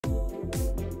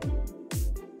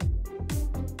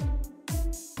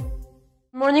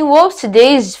Morning Wolves.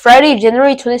 Today is Friday,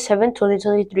 January 27,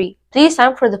 2023. Please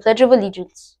stand for the Pledge of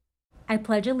Allegiance. I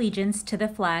pledge allegiance to the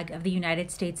flag of the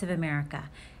United States of America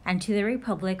and to the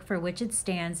republic for which it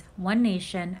stands, one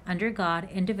nation, under God,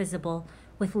 indivisible,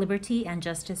 with liberty and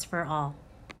justice for all.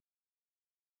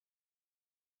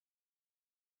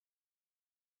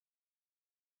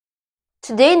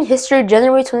 Today in history,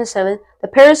 January 27, the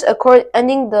Paris Accord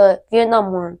ending the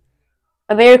Vietnam War,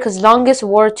 America's longest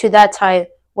war to that time,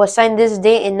 was signed this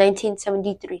day in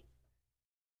 1973.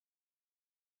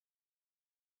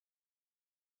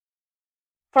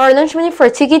 For our lunch menu for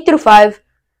Tiki through 5,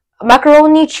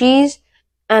 macaroni, cheese,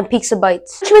 and pizza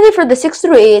bites. Lunch menu for the 6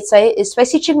 through 8 site is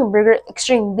spicy chicken burger,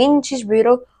 extreme bean and cheese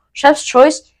burrito, chef's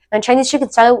choice, and Chinese chicken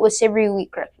salad with savory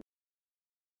wheat crackers.